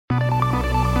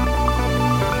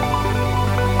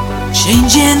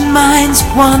Changing minds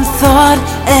one thought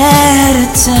at a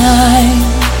time.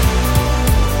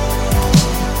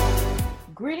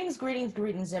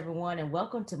 Greetings, everyone, and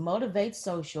welcome to Motivate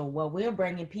Social, where we're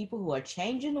bringing people who are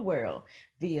changing the world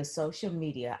via social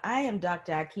media. I am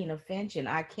Dr. Akina Finch, and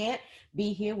I can't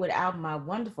be here without my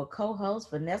wonderful co-host,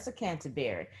 Vanessa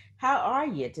Canterbury. How are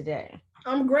you today?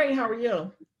 I'm great. How are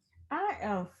you? I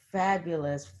am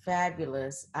fabulous,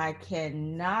 fabulous. I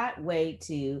cannot wait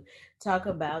to talk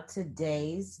about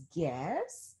today's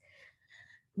guest,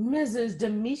 Mrs.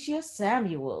 Demishia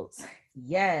Samuels.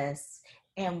 Yes.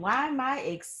 And why am I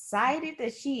excited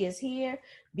that she is here?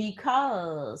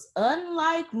 Because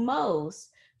unlike most,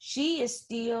 she is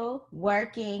still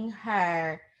working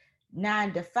her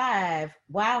 9 to 5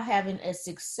 while having a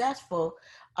successful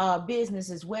business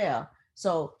as well.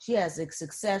 So she has a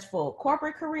successful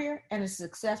corporate career and a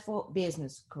successful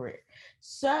business career.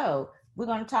 So we're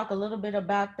going to talk a little bit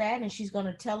about that, and she's going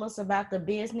to tell us about the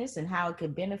business and how it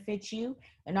can benefit you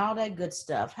and all that good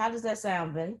stuff. How does that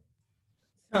sound, Vin?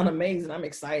 Sound amazing. I'm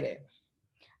excited.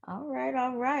 All right,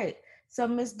 all right. So,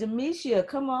 Miss Demishia,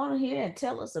 come on here and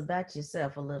tell us about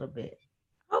yourself a little bit.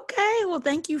 Okay, well,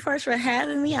 thank you first for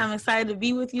having me. I'm excited to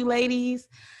be with you ladies.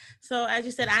 So, as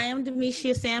you said, I am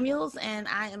Demishia Samuels, and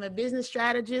I am a business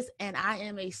strategist, and I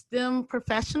am a STEM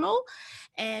professional.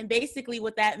 And basically,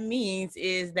 what that means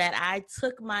is that I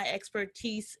took my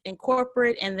expertise in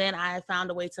corporate, and then I found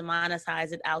a way to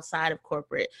monetize it outside of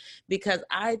corporate, because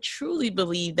I truly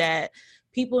believe that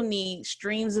people need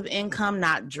streams of income,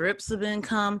 not drips of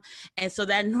income. And so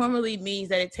that normally means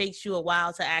that it takes you a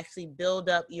while to actually build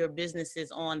up your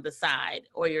businesses on the side,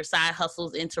 or your side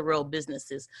hustles into real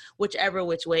businesses, whichever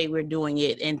which way we're doing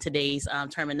it in today's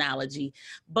terminology.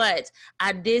 But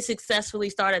I did successfully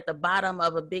start at the bottom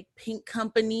of a big pink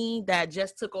company that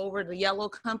just took over the yellow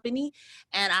company.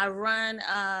 And I run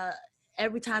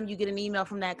every time you get an email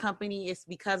from that company, it's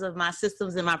because of my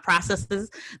systems and my processes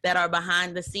that are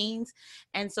behind the scenes.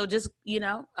 And so just,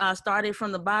 started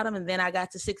from the bottom, and then I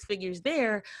got to 6 figures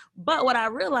there. But what I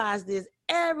realized is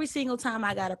every single time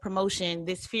I got a promotion,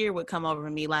 this fear would come over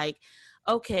me, like,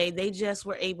 okay, they just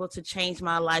were able to change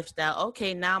my lifestyle.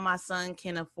 Okay, now my son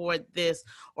can afford this,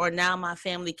 or now my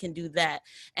family can do that.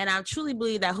 And I truly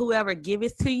believe that whoever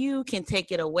giveth to you can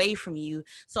take it away from you.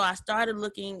 So I started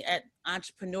looking at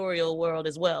entrepreneurial world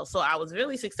as well. So I was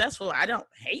really successful. I don't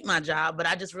hate my job, but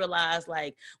I just realized,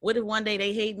 like, what if one day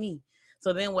they hate me?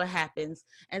 So then what happens?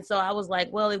 And so I was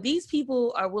like, well, if these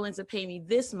people are willing to pay me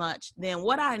this much, then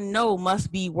what I know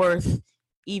must be worth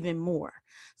even more.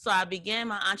 So I began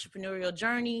my entrepreneurial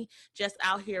journey just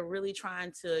out here really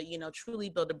trying to, truly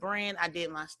build a brand. I did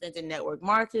my stint in network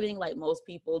marketing like most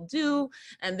people do.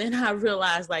 And then I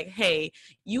realized, like, hey,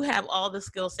 you have all the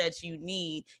skill sets you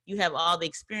need. You have all the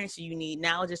experience you need.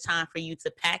 Now it's just time for you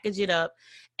to package it up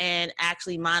and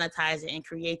actually monetize it and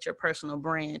create your personal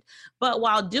brand. But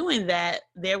while doing that,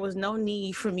 there was no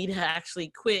need for me to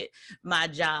actually quit my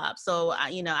job. So,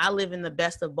 I live in the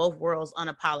best of both worlds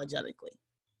unapologetically.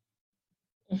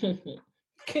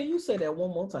 Can you say that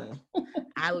one more time?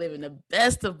 I live in the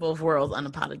best of both worlds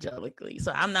unapologetically.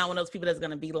 So I'm not one of those people that's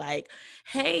going to be like,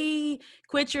 hey,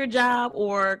 quit your job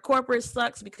or corporate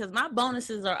sucks, because my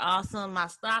bonuses are awesome. My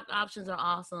stock options are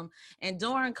awesome. And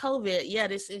during COVID, yeah,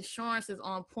 this insurance is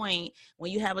on point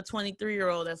when you have a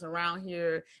 23-year-old that's around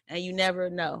here and you never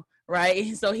know.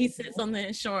 Right. So he sits on the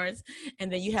insurance,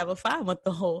 and then you have a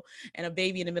 5-month-old and a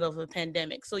baby in the middle of a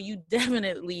pandemic. So you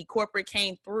definitely, corporate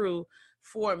came through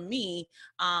for me.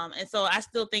 And so I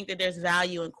still think that there's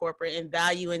value in corporate and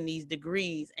value in these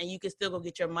degrees, and you can still go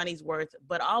get your money's worth,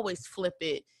 but always flip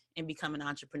it and become an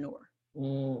entrepreneur.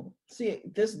 See,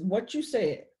 this is what you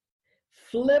said.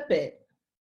 Flip it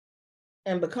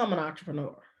and become an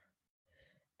entrepreneur.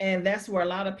 And that's where a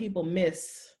lot of people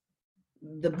miss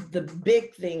the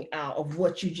big thing out of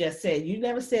what you just said. You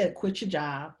never said quit your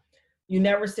job. You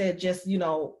never said just,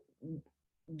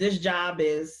 this job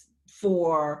is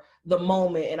for the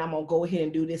moment and I'm gonna go ahead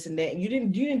and do this and that. You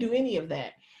didn't do any of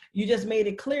that. You just made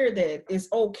it clear that it's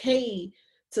okay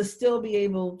to still be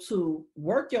able to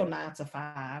work your 9 to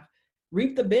 5,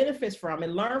 reap the benefits from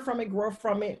it, learn from it, grow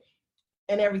from it,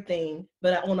 and everything.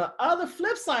 But on the other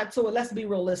flip side to it, let's be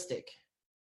realistic.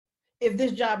 If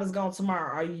this job is gone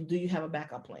tomorrow, do you have a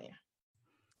backup plan?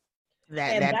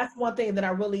 That's one thing that I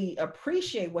really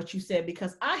appreciate what you said,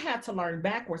 because I had to learn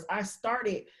backwards. I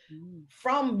started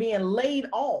from being laid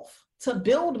off to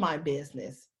build my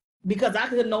business because I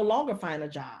could no longer find a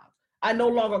job. I no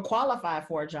longer qualify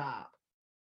for a job.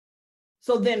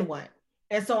 So then what?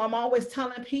 And so I'm always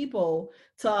telling people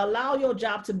to allow your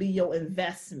job to be your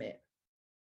investment.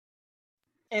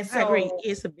 And I agree.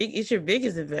 so It's your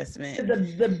biggest investment.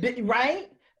 the big, right.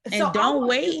 So And I don't want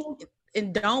wait. you.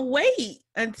 And don't wait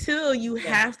until you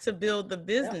Yeah. have to build the Yep.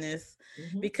 business,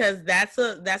 Mhm. because that's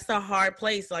a hard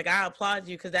place. Like, I applaud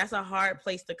you, because that's a hard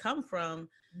place to come from,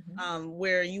 Mhm.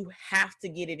 where you have to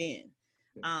get it in.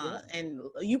 Yep. And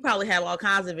you probably have all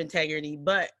kinds of integrity,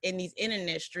 but in these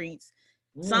internet streets,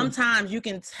 Mm. sometimes you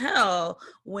can tell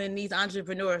when these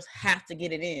entrepreneurs have to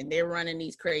get it in. They're running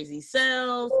these crazy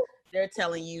sales. They're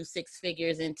telling you 6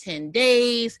 figures in 10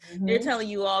 days. They're Mhm. telling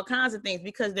you all kinds of things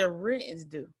because their rent is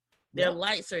due. Their Yep.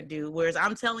 lights are due. Whereas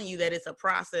I'm telling you that it's a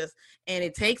process and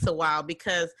it takes a while,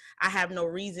 because I have no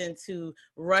reason to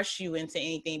rush you into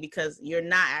anything, because you're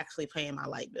not actually paying my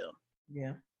light bill.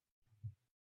 Yeah.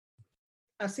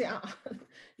 I see.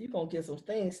 You're gonna get some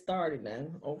things started now,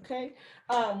 okay?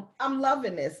 I'm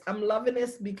loving this. I'm loving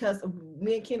this because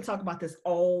me and Ken talk about this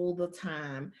all the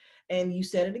time, and you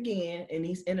said it again. In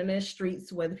these internet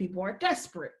streets, where the people are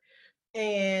desperate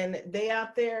and they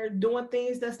out there doing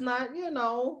things that's not,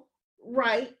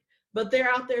 right, but they're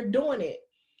out there doing it,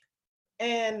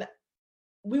 and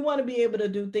we want to be able to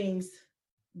do things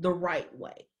the right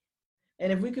way.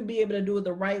 And if we could be able to do it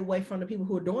the right way from the people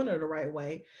who are doing it the right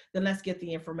way, then let's get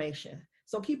the information.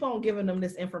 So keep on giving them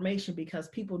this information, because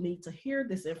people need to hear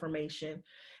this information.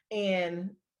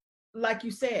 And like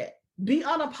you said, be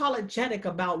unapologetic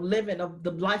about living of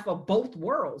the life of both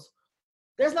worlds.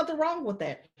 There's nothing wrong with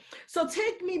that. So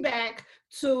take me back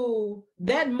to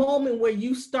that moment where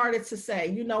you started to say,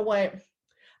 you know what,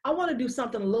 I want to do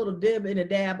something a little dib and a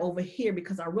dab over here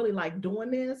because I really like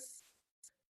doing this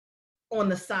on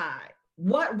the side.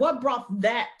 What brought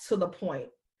that to the point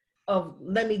of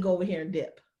let me go over here and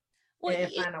dip Well,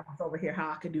 and find out what's over here, how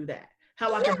I could do that,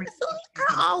 how I yeah, can bring so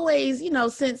I always,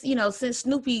 since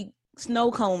Snoopy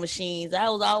snow cone machines, I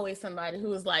was always somebody who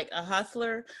was like a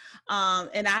hustler.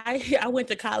 And I went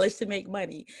to college to make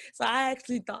money. So I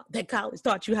actually thought that college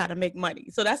taught you how to make money.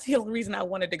 So that's the only reason I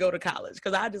wanted to go to college,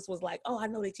 because I just was like, oh, I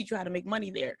know they teach you how to make money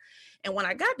there. And when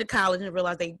I got to college and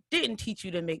realized they didn't teach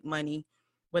you to make money,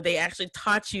 but they actually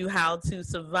taught you how to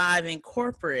survive in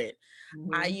corporate,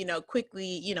 I,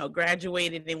 quickly,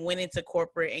 graduated and went into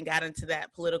corporate and got into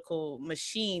that political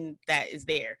machine that is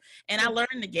there. And I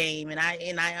learned the game, and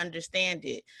I understand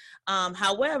it.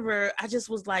 However, I just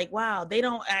was like, wow, they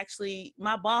don't actually,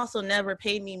 my boss will never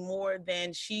pay me more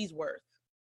than she's worth.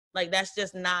 Like, that's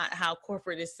just not how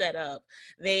corporate is set up.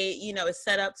 They, it's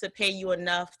set up to pay you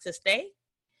enough to stay,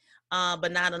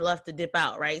 but not enough to dip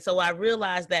out, right? So I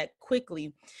realized that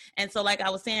quickly. And so, like I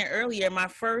was saying earlier, my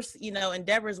first,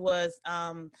 endeavors was,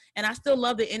 and I still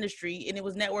love the industry, and it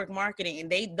was network marketing. And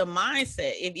the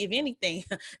mindset, if anything,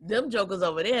 them jokers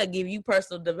over there give you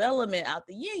personal development out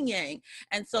the yin yang.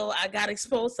 And so I got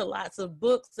exposed to lots of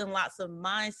books and lots of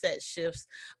mindset shifts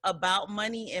about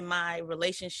money and my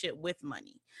relationship with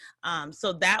money.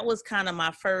 So that was kind of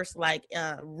my first, like,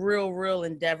 real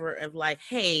endeavor of like,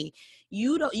 hey,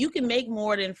 you can make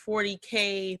more than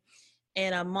 40K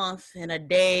in a month, in a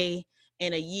day,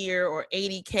 in a year, or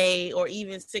 80K, or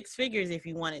even 6 figures if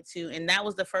you wanted to. And that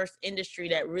was the first industry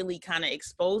that really kind of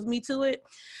exposed me to it.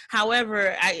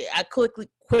 However, I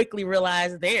quickly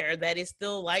realized there that it's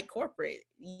still like corporate.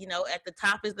 At the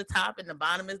top is the top and the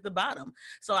bottom is the bottom.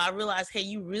 So I realized, hey,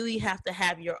 you really have to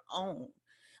have your own.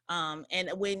 And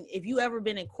if you ever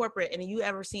been in corporate and you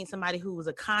ever seen somebody who was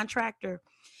a contractor,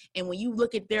 and when you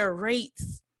look at their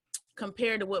rates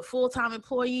compared to what full-time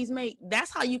employees make,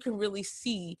 that's how you can really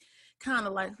see kind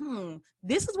of like,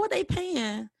 this is what they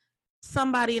paying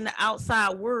somebody in the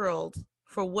outside world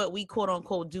for what we quote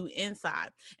unquote do inside.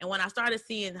 And when I started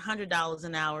seeing $100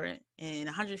 an hour and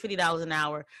 $150 an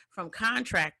hour from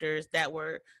contractors that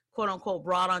were quote unquote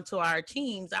brought onto our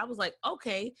teams, I was like,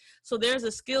 okay, so there's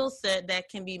a skill set that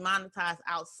can be monetized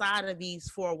outside of these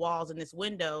four walls in this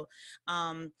window.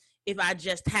 If I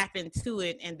just tap into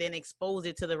it and then expose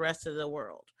it to the rest of the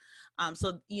world.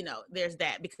 So, there's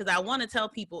that, because I want to tell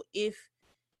people, if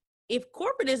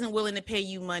corporate isn't willing to pay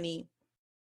you money,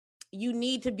 you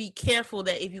need to be careful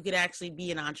that if you could actually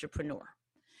be an entrepreneur.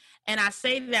 And I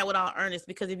say that with all earnest,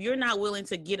 because if you're not willing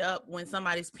to get up when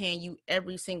somebody's paying you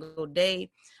every single day,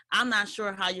 I'm not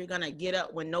sure how you're going to get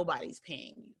up when nobody's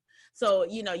paying you. So,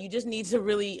 you just need to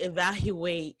really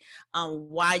evaluate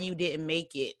why you didn't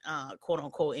make it, quote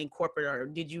unquote, in corporate. Or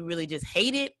did you really just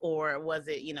hate it? Or was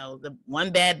it, the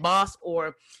one bad boss?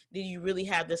 Or did you really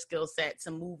have the skill set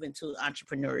to move into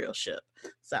entrepreneurship?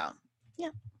 So, yeah.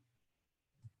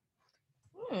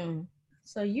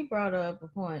 So you brought up a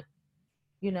point,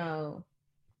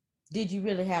 did you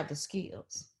really have the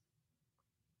skills?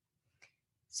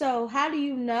 So how do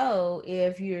you know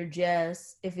if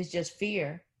it's just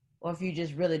fear or if you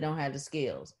just really don't have the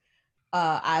skills.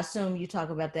 I assume you talk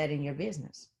about that in your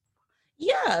business.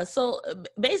 Yeah. So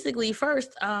basically,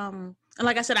 first, and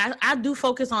like I said, I do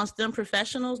focus on STEM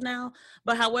professionals now,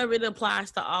 but however, it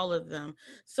applies to all of them.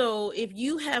 So if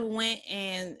you have went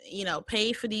and,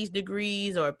 paid for these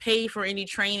degrees or paid for any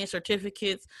training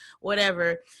certificates,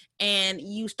 whatever, and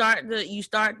you start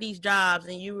these jobs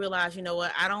and you realize, you know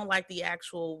what, I don't like the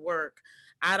actual work.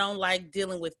 I don't like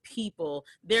dealing with people.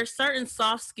 There's certain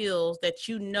soft skills that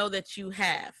that you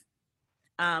have.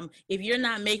 If you're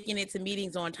not making it to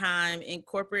meetings on time in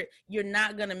corporate, you're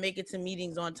not going to make it to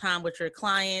meetings on time with your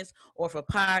clients or for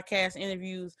podcast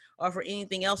interviews or for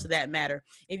anything else of that matter.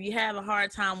 If you have a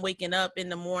hard time waking up in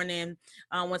the morning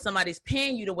when somebody's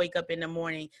paying you to wake up in the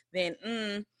morning,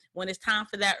 then when it's time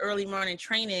for that early morning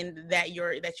training that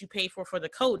you pay for the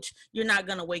coach, you're not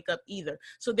going to wake up either.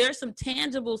 So there's some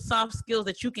tangible soft skills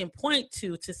that you can point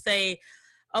to say,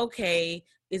 okay,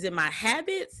 is it my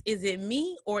habits? Is it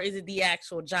me? Or is it the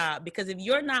actual job? Because if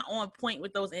you're not on point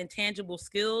with those intangible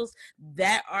skills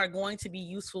that are going to be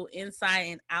useful inside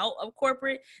and out of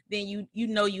corporate, then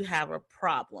you have a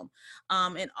problem.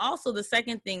 And also the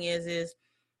second thing is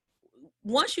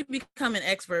once you become an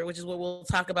expert, which is what we'll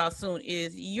talk about soon,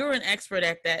 is you're an expert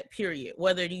at that period,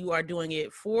 whether you are doing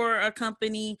it for a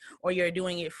company or you're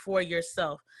doing it for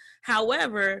yourself.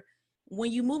 However, when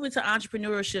you move into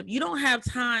entrepreneurship, you don't have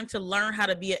time to learn how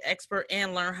to be an expert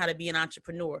and learn how to be an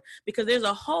entrepreneur, because there's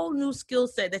a whole new skill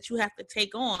set that you have to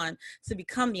take on to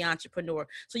become the entrepreneur.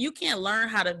 So you can't learn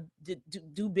how to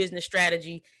do business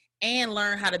strategy and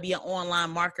learn how to be an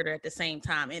online marketer at the same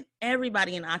time. And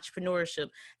everybody in entrepreneurship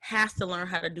has to learn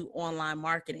how to do online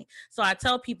marketing. So I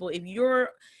tell people, if you're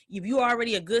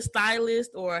already a good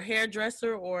stylist or a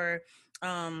hairdresser, or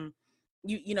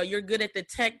you're good at the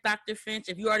tech, Dr. Finch,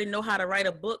 if you already know how to write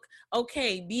a book,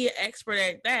 okay, be an expert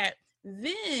at that.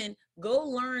 Then go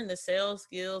learn the sales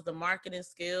skills, the marketing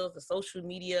skills, the social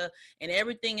media, and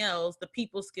everything else, the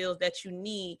people skills that you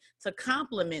need to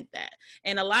complement that.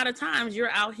 And a lot of times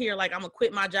you're out here like, I'm gonna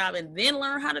quit my job and then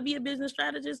learn how to be a business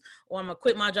strategist, or I'm gonna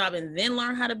quit my job and then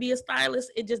learn how to be a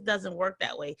stylist. It just doesn't work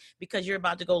that way, because you're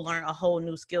about to go learn a whole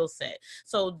new skill set.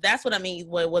 So that's what I mean,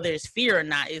 whether it's fear or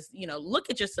not, is, look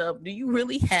at yourself. Do you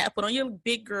really put on your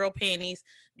big girl panties?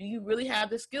 Do you really have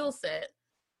the skill set?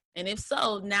 And if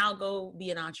so, now go be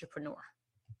an entrepreneur.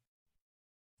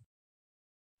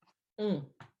 Man,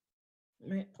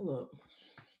 look,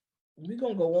 we're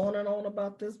gonna go on and on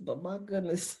about this, but my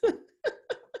goodness.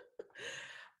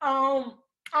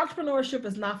 Entrepreneurship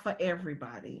is not for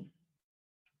everybody.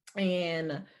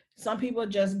 And some people are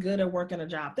just good at working a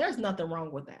job. There's nothing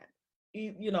wrong with that.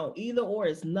 Either or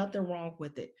is nothing wrong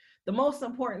with it. The most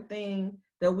important thing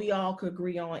that we all could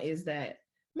agree on is that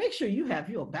make sure you have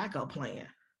your backup plan.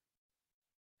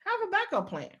 Have a backup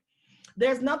plan.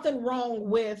 There's nothing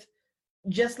wrong with,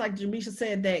 just like Demishia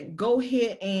said, that go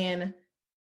ahead and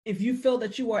if you feel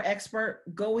that you are expert,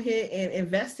 go ahead and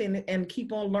invest in it and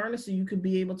keep on learning so you can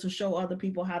be able to show other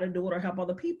people how to do it or help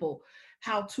other people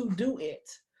how to do it.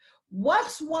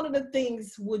 What's one of the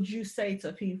things would you say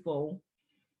to people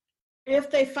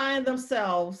if they find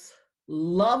themselves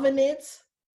loving it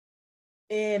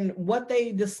in what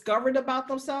they discovered about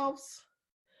themselves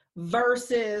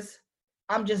versus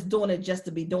I'm just doing it just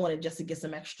to be doing it, just to get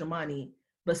some extra money,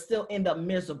 but still end up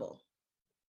miserable?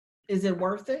 Is it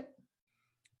worth it?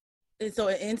 So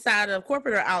inside of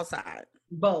corporate or outside?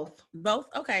 Both.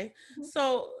 Okay.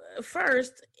 So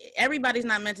first, everybody's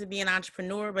not meant to be an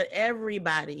entrepreneur, but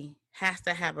everybody has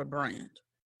to have a brand.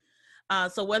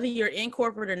 So whether you're in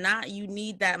corporate or not, you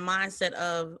need that mindset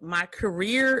of my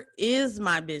career is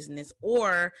my business,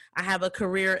 or I have a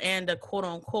career and a quote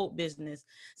unquote business.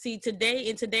 See,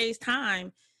 in today's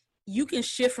time, you can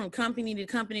shift from company to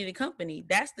company to company.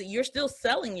 You're still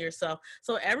selling yourself.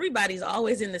 So everybody's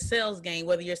always in the sales game,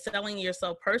 whether you're selling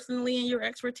yourself personally in your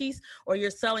expertise or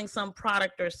you're selling some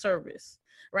product or service.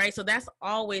 Right. So that's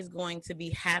always going to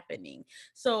be happening.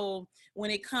 So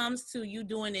when it comes to you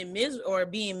doing it or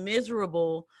being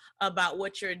miserable about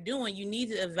what you're doing, you need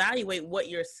to evaluate what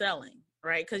you're selling.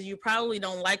 Right. Because you probably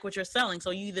don't like what you're selling. So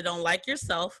you either don't like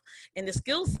yourself and the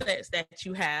skill sets that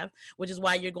you have, which is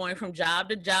why you're going from job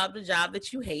to job to job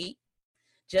that you hate,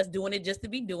 just doing it just to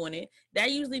be doing it.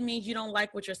 That usually means you don't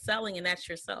like what you're selling, and that's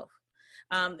yourself.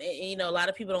 A lot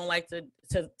of people don't like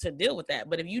to deal with that.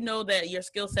 But if you know that your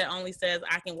skill set only says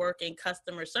I can work in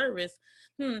customer service,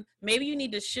 maybe you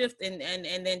need to shift and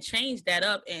then change that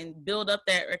up and build up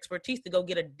that expertise to go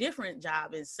get a different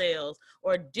job in sales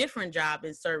or a different job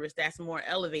in service that's more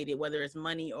elevated, whether it's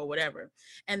money or whatever.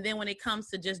 And then when it comes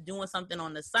to just doing something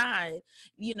on the side,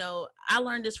 I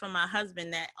learned this from my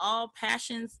husband, that all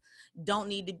passions don't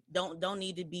need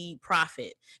to be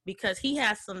profit, because he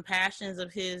has some passions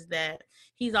of his that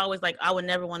he's always like, I would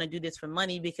never want to do this for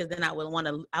money, because then I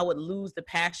would lose the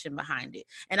passion behind it.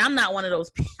 And I'm not one of those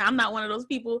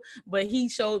people, but he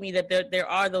showed me that there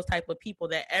are those type of people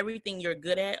that everything you're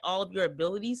good at, all of your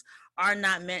abilities are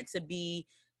not meant to be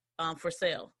for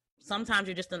sale. Sometimes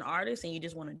you're just an artist and you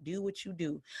just want to do what you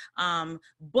do.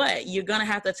 But you're going to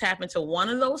have to tap into one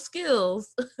of those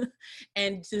skills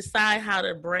and decide how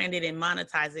to brand it and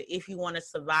monetize it if you want to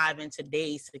survive in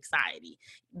today's society.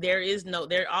 There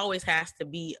always has to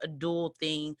be a dual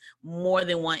thing, more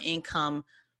than one income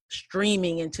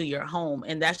streaming into your home.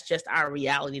 And that's just our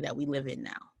reality that we live in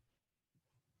now.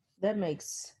 That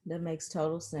makes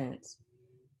total sense.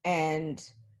 And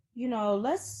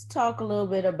let's talk a little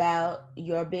bit about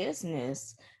your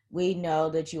business. We know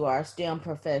that you are a STEM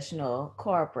professional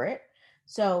corporate.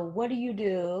 So what do you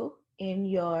do in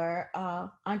your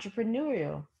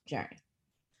entrepreneurial journey?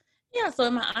 Yeah, so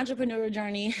in my entrepreneurial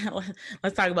journey,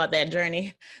 let's talk about that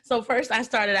journey. So first, I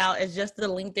started out as just a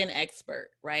LinkedIn expert,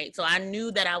 right? So I knew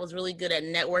that I was really good at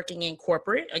networking in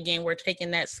corporate. Again, we're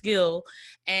taking that skill,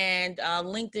 and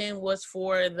LinkedIn was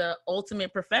for the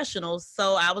ultimate professionals.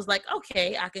 So I was like,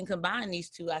 okay, I can combine these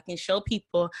two. I can show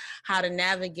people how to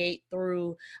navigate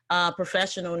through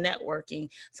professional networking.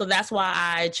 So that's why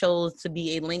I chose to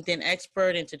be a LinkedIn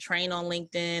expert and to train on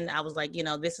LinkedIn. I was like,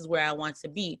 this is where I want to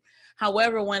be.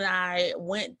 However, when I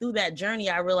went through that journey,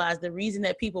 I realized the reason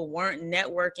that people weren't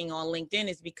networking on LinkedIn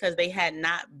is because they had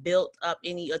not built up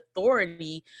any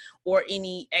authority or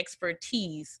any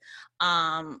expertise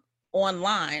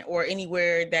online or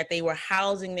anywhere that they were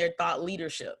housing their thought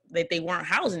leadership, that they weren't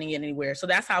housing it anywhere. So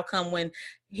that's how come when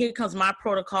here comes my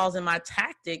protocols and my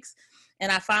tactics,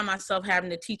 and I find myself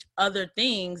having to teach other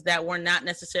things that were not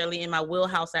necessarily in my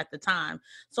wheelhouse at the time.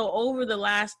 So over the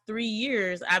last 3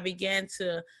 years, I began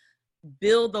to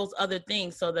build those other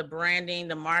things. So the branding,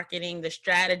 the marketing, the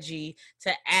strategy,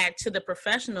 to add to the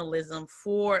professionalism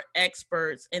for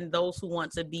experts and those who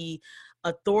want to be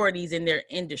authorities in their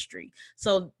industry.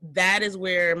 So that is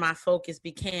where my focus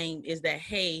became, is that,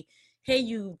 hey,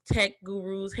 you tech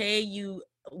gurus, hey, you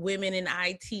women in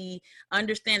IT,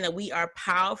 understand that we are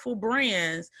powerful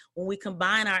brands when we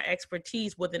combine our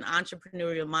expertise with an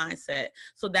entrepreneurial mindset.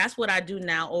 So that's what I do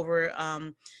now over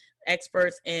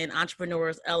Experts and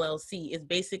Entrepreneurs LLC, is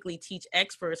basically teach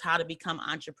experts how to become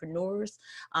entrepreneurs,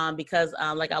 because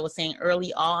like I was saying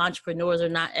early, all entrepreneurs are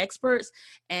not experts,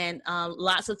 and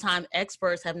lots of time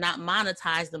experts have not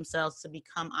monetized themselves to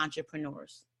become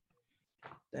entrepreneurs.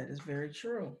 That is very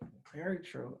true. Very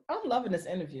true. I'm loving this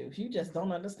interview. You just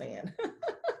don't understand.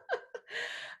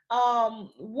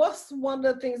 What's one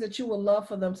of the things that you would love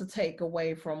for them to take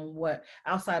away from what,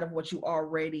 outside of what you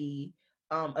already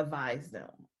advise them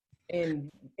in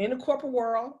the corporate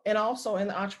world and also in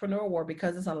the entrepreneur world,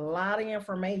 because it's a lot of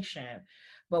information,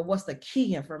 but what's the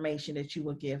key information that you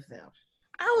would give them?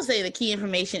 I would say the key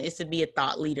information is to be a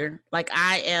thought leader. Like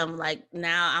I am, like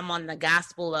now I'm on the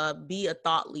gospel of be a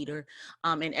thought leader,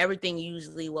 and everything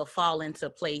usually will fall into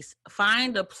place.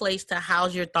 Find a place to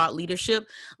house your thought leadership,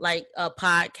 like a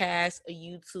podcast, a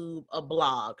YouTube, a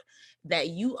blog that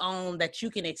you own, that you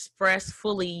can express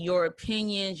fully your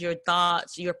opinions, your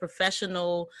thoughts, your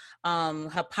professional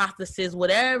hypothesis,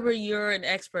 whatever you're an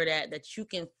expert at, that you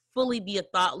can fully be a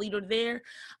thought leader there.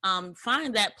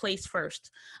 Find that place first.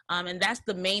 And that's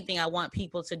the main thing I want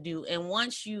people to do. And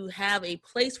once you have a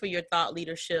place for your thought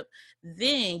leadership,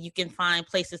 then you can find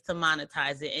places to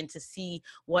monetize it and to see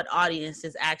what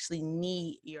audiences actually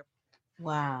need your.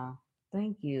 Wow.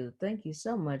 Thank you. Thank you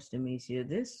so much, Demishia.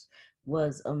 This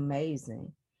was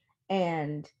amazing.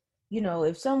 And,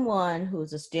 if someone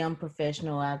who's a STEM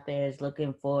professional out there is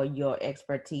looking for your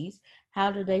expertise,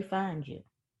 how do they find you?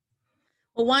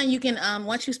 Well, one, you can,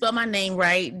 once you spell my name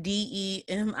right, Demishia,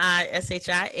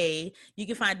 you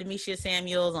can find Demishia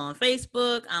Samuels on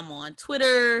Facebook. I'm on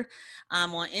Twitter.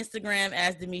 I'm on Instagram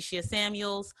as Demishia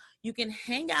Samuels. You can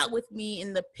hang out with me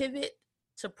in the Pivot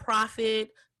to Profit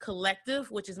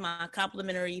Collective, which is my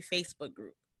complimentary Facebook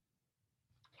group.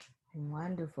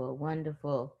 Wonderful,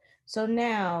 wonderful. So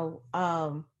now,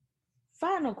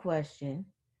 final question.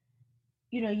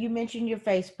 You mentioned your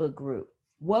Facebook group.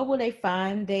 What will they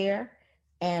find there,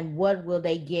 and what will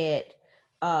they get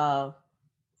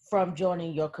from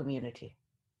joining your community?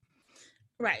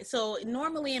 Right. So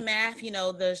normally in math,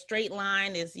 the straight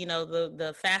line is,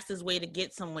 the fastest way to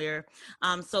get somewhere.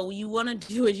 So what you want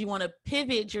to do is you want to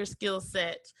pivot your skill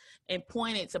set and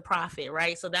point it to profit,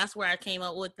 right? So that's where I came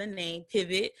up with the name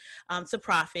Pivot to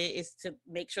Profit, is to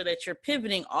make sure that you're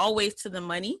pivoting always to the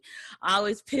money,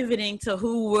 always pivoting to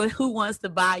who wants to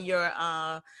buy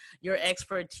your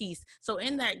expertise. So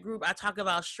in that group, I talk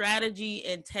about strategy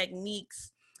and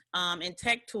techniques and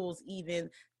tech tools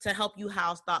even to help you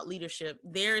house thought leadership.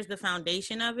 There is the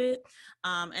foundation of it.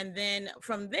 And then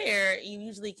from there, you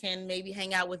usually can maybe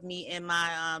hang out with me in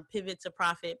my pivot to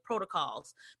profit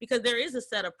protocols, because there is a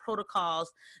set of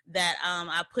protocols that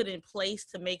I put in place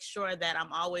to make sure that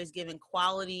I'm always giving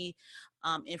quality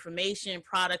information,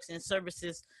 products, and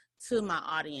services to my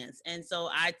audience. And so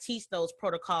I teach those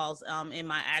protocols in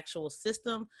my actual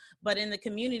system. But in the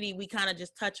community, we kind of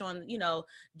just touch on,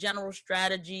 general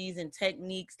strategies and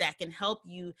techniques that can help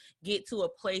you get to a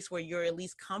place where you're at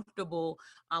least comfortable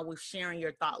with sharing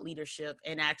your thought leadership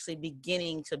and actually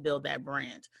beginning to build that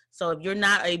brand. So if you're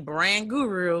not a brand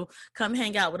guru, come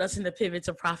hang out with us in the Pivot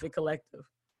to Profit Collective.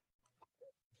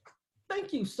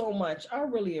 Thank you so much. I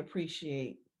really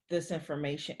appreciate this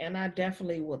information, and I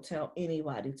definitely will tell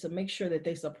anybody to make sure that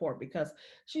they support, because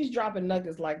she's dropping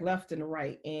nuggets like left and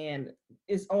right, and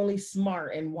it's only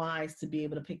smart and wise to be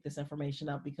able to pick this information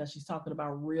up, because she's talking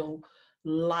about real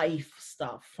life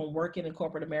stuff, from working in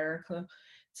corporate America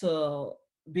to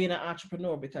being an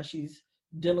entrepreneur, because she's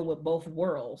dealing with both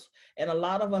worlds. And a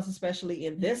lot of us, especially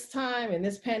in this time, in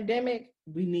this pandemic,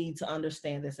 we need to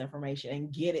understand this information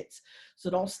and get it. So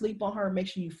don't sleep on her. Make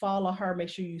sure you follow her. Make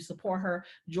sure you support her,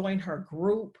 join her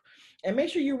group, and make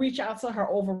sure you reach out to her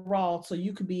overall, so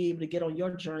you could be able to get on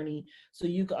your journey, so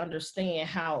you can understand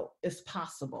how it's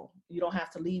possible. You don't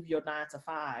have to leave your 9 to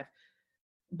 5,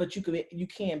 but you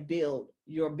can build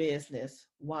your business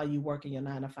while you work in your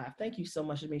 9 to 5. Thank you so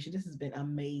much, Demishia. This has been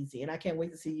amazing, and I can't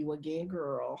wait to see you again,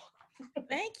 girl.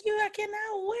 Thank you. I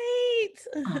cannot wait.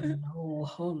 I know.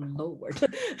 Oh Lord,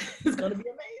 it's gonna be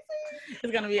amazing.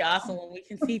 It's gonna be awesome when we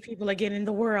can see people again in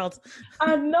the world.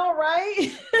 I know,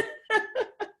 right?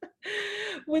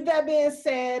 With that being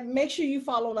said, make sure you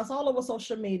follow us all over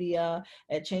social media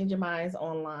at Change Your Minds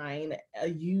Online.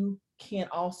 You can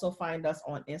also find us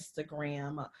on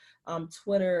Instagram,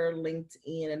 Twitter,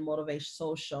 LinkedIn, and Motivation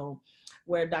Social,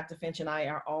 where Dr. Finch and I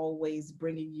are always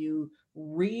bringing you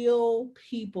real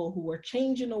people who are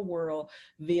changing the world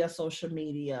via social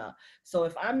media. So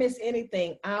if I miss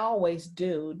anything, I always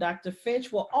do. Dr.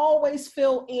 Finch will always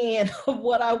fill in of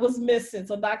what I was missing.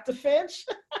 So Dr. Finch,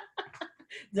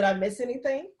 did I miss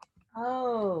anything?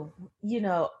 Oh,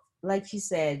 like she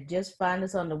said, just find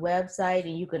us on the website,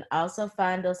 and you can also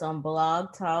find us on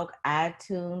Blog Talk,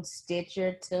 iTunes,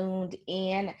 Stitcher, Tuned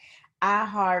In,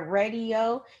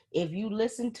 iHeartRadio. If you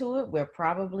listen to it, we're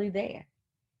probably there.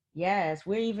 Yes,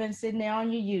 we're even sitting there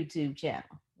on your YouTube channel,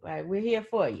 right? We're here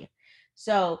for you.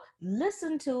 So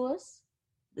listen to us,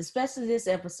 especially this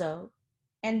episode,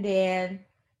 and then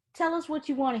tell us what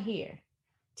you want to hear.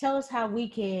 Tell us how we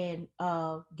can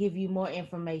give you more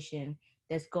information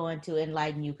that's going to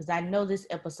enlighten you, because I know this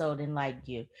episode enlightened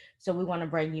you. So we want to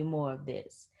bring you more of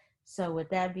this. So with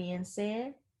that being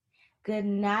said, good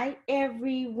night,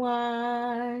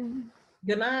 everyone.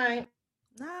 Good night.